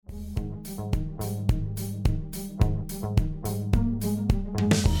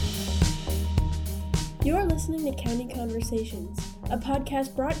You are listening to County Conversations, a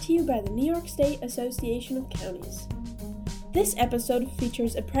podcast brought to you by the New York State Association of Counties. This episode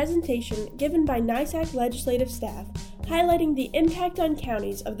features a presentation given by NYSAC legislative staff highlighting the impact on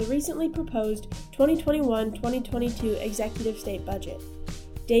counties of the recently proposed 2021-2022 Executive State Budget.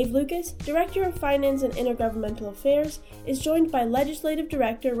 Dave Lucas, Director of Finance and Intergovernmental Affairs, is joined by Legislative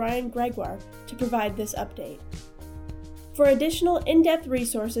Director Ryan Gregoire to provide this update. For additional in-depth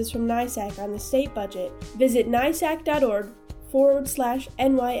resources from NYSAC on the state budget, visit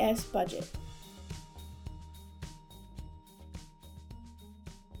nysac.org/NYS budget.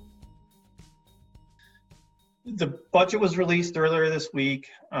 The budget was released earlier this week.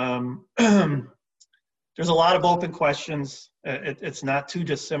 There's a lot of open questions. It's not too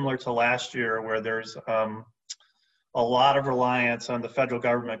dissimilar to last year, where there's a lot of reliance on the federal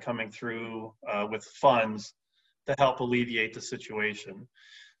government coming through with funds to help alleviate the situation.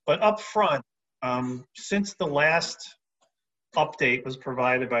 But up front, since the last update was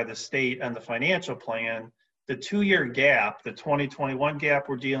provided by the state on the financial plan, the 2-year gap, the 2021 gap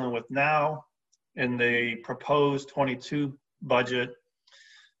we're dealing with now, in the proposed 22 budget,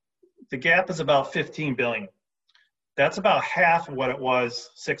 the gap is about $15 billion. That's about half of what it was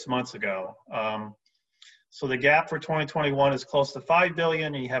 6 months ago. So the gap for 2021 is close to $5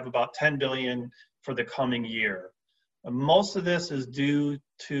 billion, and you have about $10 billion for the coming year. Most of this is due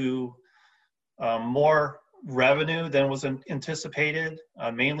to more revenue than was anticipated.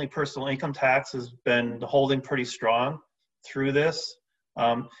 Mainly personal income tax has been holding pretty strong through this.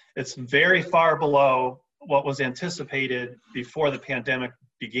 It's very far below what was anticipated before the pandemic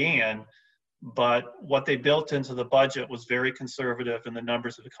began, but what they built into the budget was very conservative, and the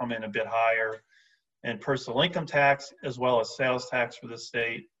numbers have come in a bit higher in personal income tax as well as sales tax for the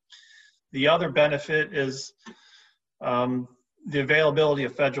state. The other benefit is the availability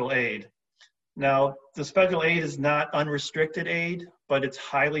of federal aid. Now, this federal aid is not unrestricted aid, but it's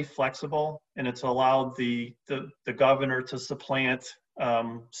highly flexible, and it's allowed the governor to supplant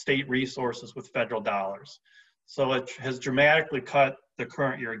state resources with federal dollars. So it has dramatically cut the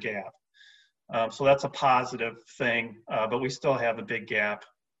current year gap. So that's a positive thing, but we still have a big gap,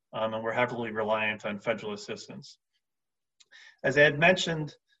 and we're heavily reliant on federal assistance. As I had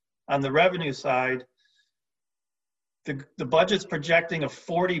mentioned, on the revenue side, the budget's projecting a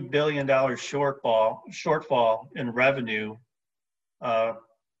 $40 billion shortfall in revenue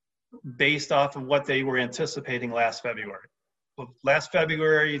based off of what they were anticipating last February. Last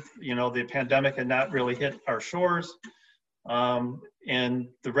February, the pandemic had not really hit our shores, and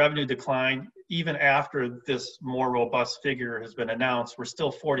the revenue decline, even after this more robust figure has been announced, we're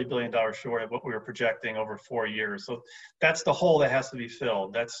still $40 billion short of what we were projecting over 4 years. So that's the hole that has to be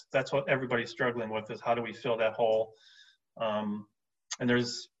filled. That's what everybody's struggling with, is how do we fill that hole? And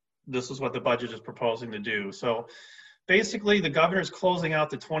this is what the budget is proposing to do. So basically, the governor's closing out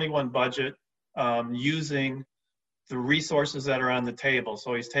the 21 budget using the resources that are on the table.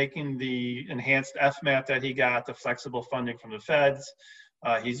 So he's taking the enhanced FMAP that he got, the flexible funding from the feds.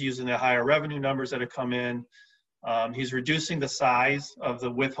 He's using the higher revenue numbers that have come in. He's reducing the size of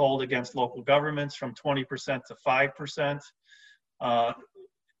the withhold against local governments from 20% to 5%.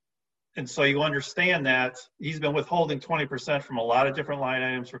 And so you understand that he's been withholding 20% from a lot of different line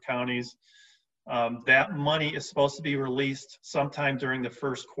items for counties. That money is supposed to be released sometime during the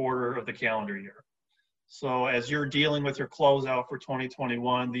first quarter of the calendar year. So as you're dealing with your closeout for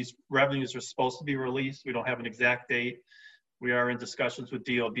 2021, these revenues are supposed to be released. We don't have an exact date. We are in discussions with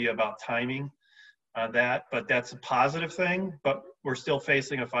DOB about timing on that, but that's a positive thing, but we're still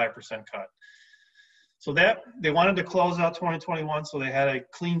facing a 5% cut. So that they wanted to close out 2021, so they had a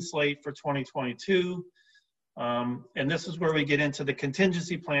clean slate for 2022. And this is where we get into the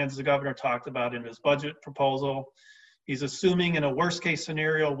contingency plans the governor talked about in his budget proposal. He's assuming in a worst case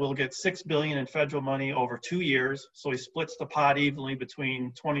scenario, we'll get $6 billion in federal money over 2 years. So he splits the pot evenly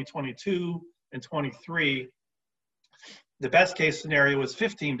between 2022 and 23. The best case scenario was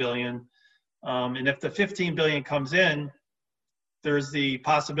 $15 billion. And if the $15 billion comes in, there's the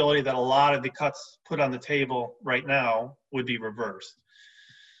possibility that a lot of the cuts put on the table right now would be reversed.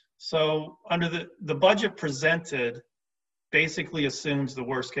 So under the budget presented basically assumes the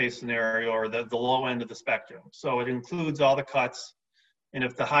worst case scenario, or the low end of the spectrum. So it includes all the cuts, and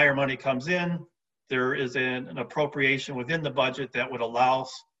if the higher money comes in, there is an appropriation within the budget that would allow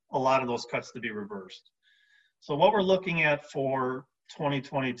a lot of those cuts to be reversed. So what we're looking at for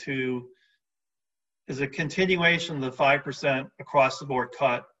 2022 is a continuation of the 5% across the board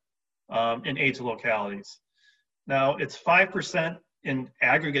cut in aid to localities. Now, it's 5% in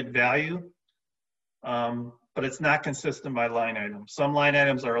aggregate value, but it's not consistent by line item. Some line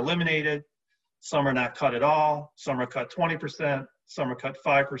items are eliminated, Some are not cut at all. Some are cut 20%. Some are cut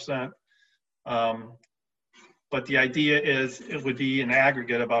 5%. But the idea is it would be an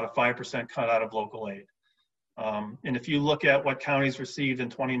aggregate about a 5% cut out of local aid. And if you look at what counties received in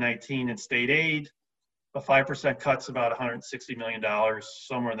 2019 in state aid, a 5% cut's about $160 million,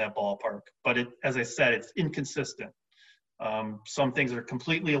 somewhere in that ballpark. But as I said, it's inconsistent. Some things are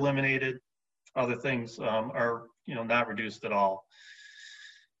completely eliminated. Other things are, not reduced at all.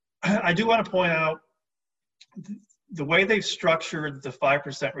 I do want to point out the way they've structured the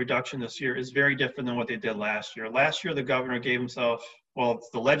 5% reduction this year is very different than what they did last year. Last year, the governor gave himself,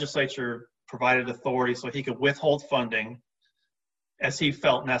 the legislature provided authority so he could withhold funding as he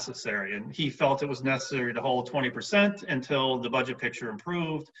felt necessary. And he felt it was necessary to hold 20% until the budget picture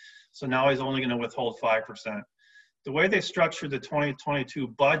improved. So now he's only going to withhold 5%. The way they structured the 2022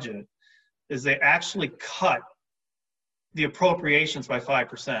 budget is they actually cut the appropriations by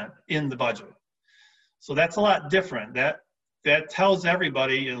 5% in the budget. So that's a lot different. That tells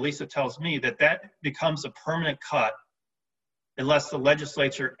everybody, at least it tells me, that becomes a permanent cut unless the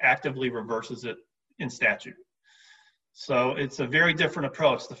legislature actively reverses it in statute. So it's a very different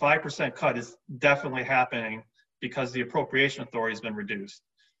approach. The 5% cut is definitely happening because the appropriation authority has been reduced.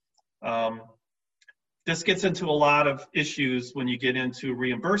 This gets into a lot of issues when you get into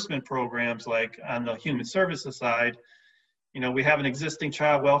reimbursement programs, like on the human services side. We have an existing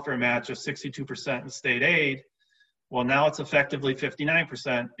child welfare match of 62% in state aid. Well, now it's effectively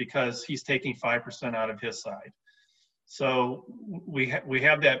 59% because he's taking 5% out of his side. So we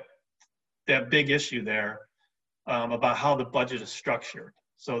have that big issue there about how the budget is structured.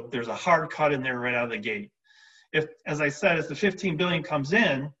 So there's a hard cut in there right out of the gate. If, as I said, as the $15 billion comes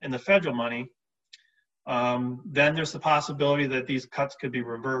in the federal money, then there's the possibility that these cuts could be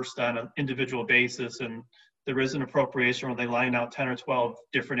reversed on an individual basis, and there is an appropriation where they line out 10 or 12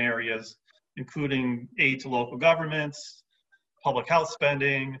 different areas, including aid to local governments, public health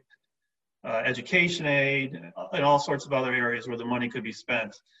spending, education aid, and all sorts of other areas where the money could be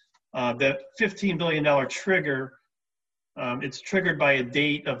spent. That $15 billion trigger, it's triggered by a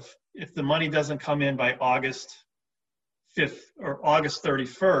date of, if the money doesn't come in by August 5th or August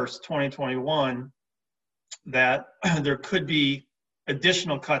 31st, 2021, that there could be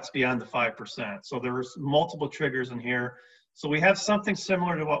additional cuts beyond the 5%. So there's multiple triggers in here. So we have something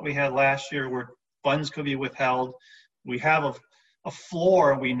similar to what we had last year where funds could be withheld. We have a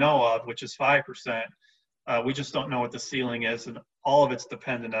floor we know of, which is 5%. We just don't know what the ceiling is, and all of it's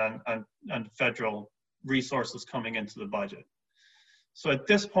dependent on federal resources coming into the budget. So at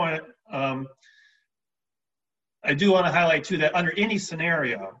this point, I do want to highlight too that under any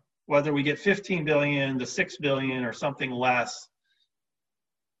scenario, whether we get 15 billion to 6 billion or something less,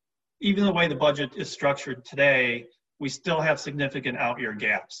 even the way the budget is structured today, we still have significant out-year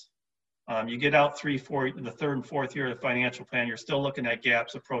gaps. You get out the third and fourth year of the financial plan, you're still looking at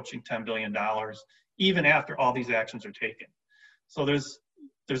gaps approaching $10 billion, even after all these actions are taken. So there's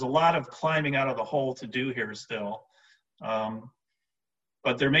a lot of climbing out of the hole to do here still.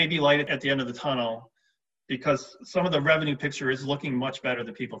 But there may be light at the end of the tunnel, because some of the revenue picture is looking much better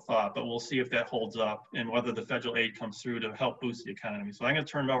than people thought, but we'll see if that holds up and whether the federal aid comes through to help boost the economy. So I'm going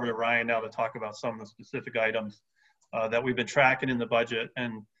to turn it over to Ryan now to talk about some of the specific items that we've been tracking in the budget.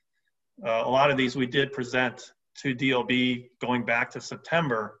 And a lot of these we did present to DOB going back to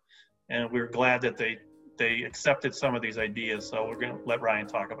September, and we're glad that they accepted some of these ideas. So we're going to let Ryan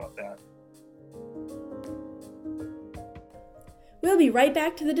talk about that. We'll be right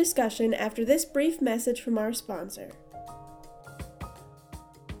back to the discussion after this brief message from our sponsor.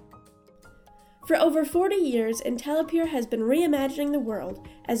 For over 40 years, Intellipure has been reimagining the world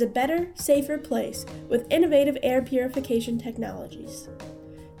as a better, safer place with innovative air purification technologies.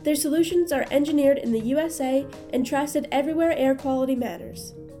 Their solutions are engineered in the USA and trusted everywhere air quality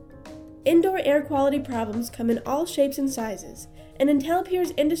matters. Indoor air quality problems come in all shapes and sizes, and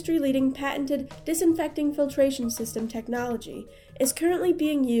Intellipure's industry-leading patented disinfecting filtration system technology is currently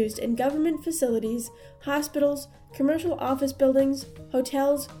being used in government facilities, hospitals, commercial office buildings,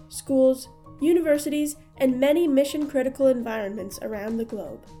 hotels, schools, universities, and many mission-critical environments around the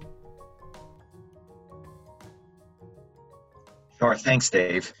globe. Sure, thanks,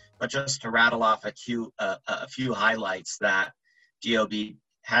 Dave. But just to rattle off a few highlights that DOB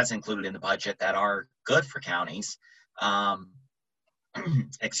has included in the budget that are good for counties. One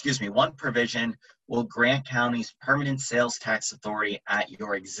provision will grant counties permanent sales tax authority at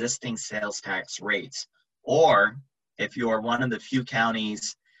your existing sales tax rates. Or if you are one of the few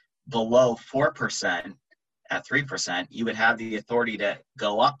counties below 4% at 3%, you would have the authority to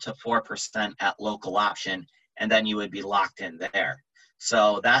go up to 4% at local option, and then you would be locked in there.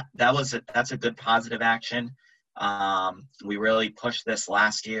 So that's a good positive action. We really pushed this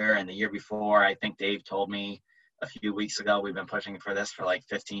last year and the year before. I think Dave told me a few weeks ago, we've been pushing for this for like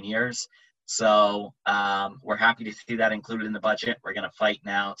 15 years. So we're happy to see that included in the budget. We're going to fight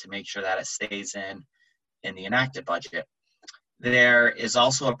now to make sure that it stays in the enacted budget. There is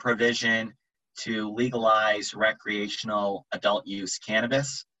also a provision to legalize recreational adult use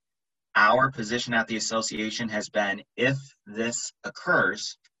cannabis. Our position at the association has been, if this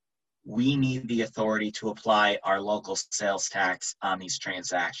occurs, we need the authority to apply our local sales tax on these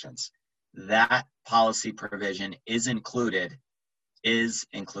transactions. That policy provision is included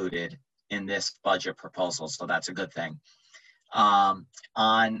in this budget proposal, so that's a good thing. On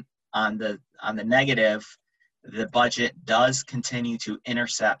the negative, the budget does continue to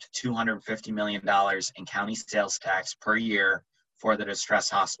intercept $250 million in county sales tax per year for the Distress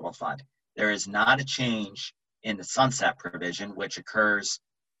Hospital Fund. There is not a change in the sunset provision, which occurs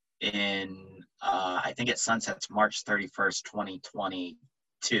in, I think it sunsets March 31st,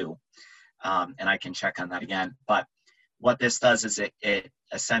 2022. And I can check on that again. But what this does is it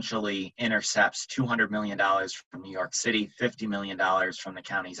essentially intercepts $200 million from New York City, $50 million from the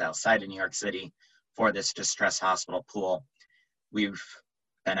counties outside of New York City for this distress hospital pool. We've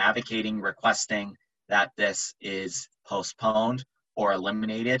been advocating, requesting that this is postponed or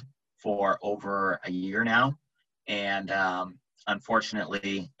eliminated for over a year now. And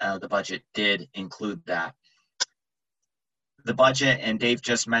unfortunately, the budget did include that. The budget, and Dave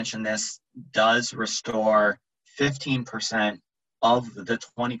just mentioned this, does restore 15% of the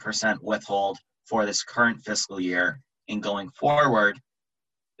 20% withhold for this current fiscal year. And going forward,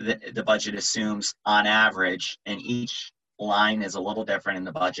 the budget assumes on average, and each line is a little different in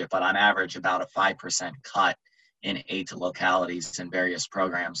the budget, but on average about a 5% cut in aid to localities and various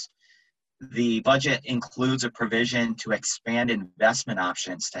programs. The budget includes a provision to expand investment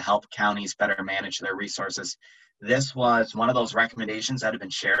options to help counties better manage their resources. This was one of those recommendations that have been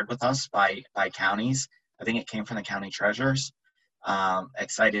shared with us by counties. I think it came from the county treasurers.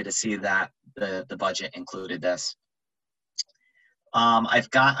 Excited to see that the budget included this.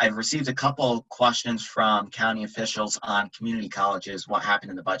 I've received a couple questions from county officials on community colleges, what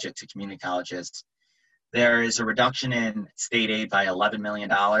happened in the budget to community colleges. There is a reduction in state aid by $11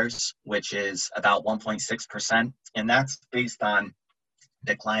 million, which is about 1.6%, and that's based on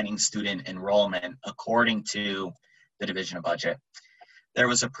declining student enrollment, according to the Division of Budget. There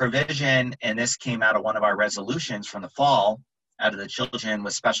was a provision, and this came out of one of our resolutions from the fall, out of the Children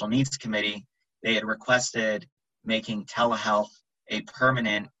with Special Needs Committee. They had requested making telehealth a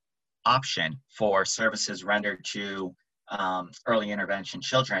permanent option for services rendered to early intervention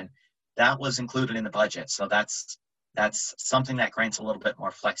children. That was included in the budget, so that's something that grants a little bit more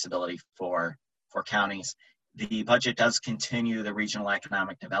flexibility for counties. The budget does continue the Regional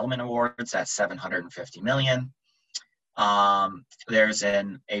Economic Development Awards at $750 million. There's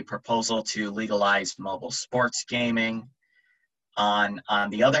a proposal to legalize mobile sports gaming. On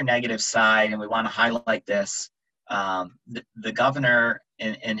the other negative side, and we want to highlight this, the governor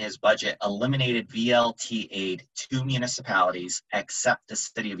in his budget eliminated VLT aid to municipalities except the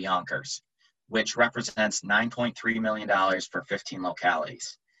city of Yonkers, which represents $9.3 million for 15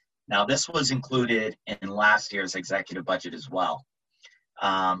 localities. Now, this was included in last year's executive budget as well.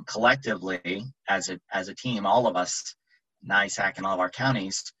 Collectively, as a team, all of us, NYSAC and all of our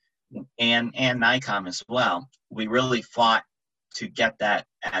counties, and NICOM as well, we really fought to get that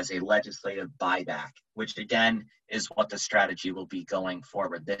as a legislative buyback, which again is what the strategy will be going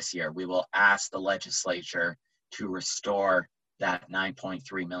forward this year. We will ask the legislature to restore that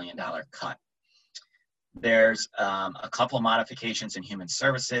 $9.3 million cut. There's a couple modifications in human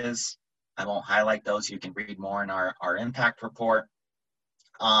services. I won't highlight those. You can read more in our impact report.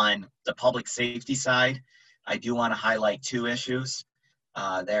 On the public safety side, I do want to highlight two issues.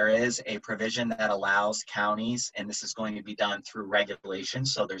 There is a provision that allows counties, and this is going to be done through regulation,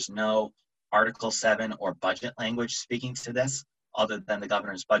 so there's no Article 7 or budget language speaking to this other than the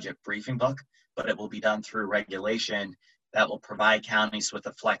governor's budget briefing book, but it will be done through regulation that will provide counties with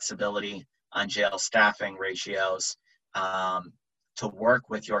the flexibility on jail staffing ratios to work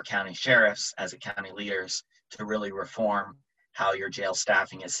with your county sheriffs as a county leaders to really reform how your jail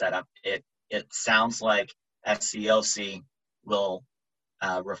staffing is set up. It sounds like SCOC will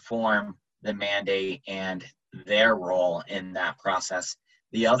reform the mandate and their role in that process.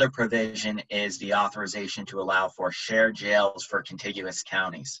 The other provision is the authorization to allow for shared jails for contiguous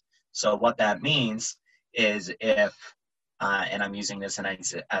counties. So what that means is if, and I'm using this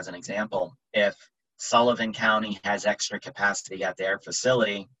as an example, if Sullivan County has extra capacity at their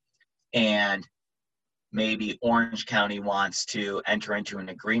facility and maybe Orange County wants to enter into an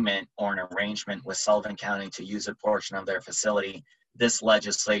agreement or an arrangement with Sullivan County to use a portion of their facility, this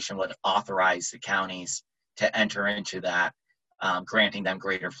legislation would authorize the counties to enter into that, granting them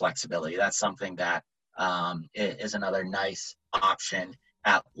greater flexibility. That's something that is another nice option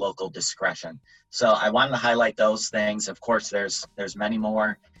at local discretion. So I wanted to highlight those things. Of course, there's many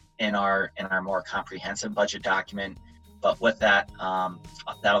more in our more comprehensive budget document. But with that,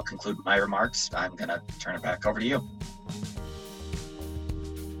 that'll conclude my remarks. I'm going to turn it back over to you.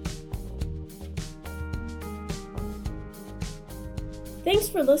 Thanks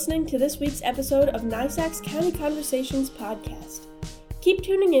for listening to this week's episode of NYSAC's County Conversations podcast. Keep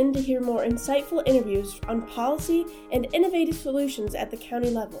tuning in to hear more insightful interviews on policy and innovative solutions at the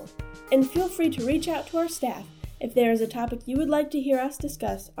county level. And feel free to reach out to our staff if there is a topic you would like to hear us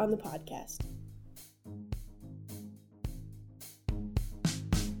discuss on the podcast.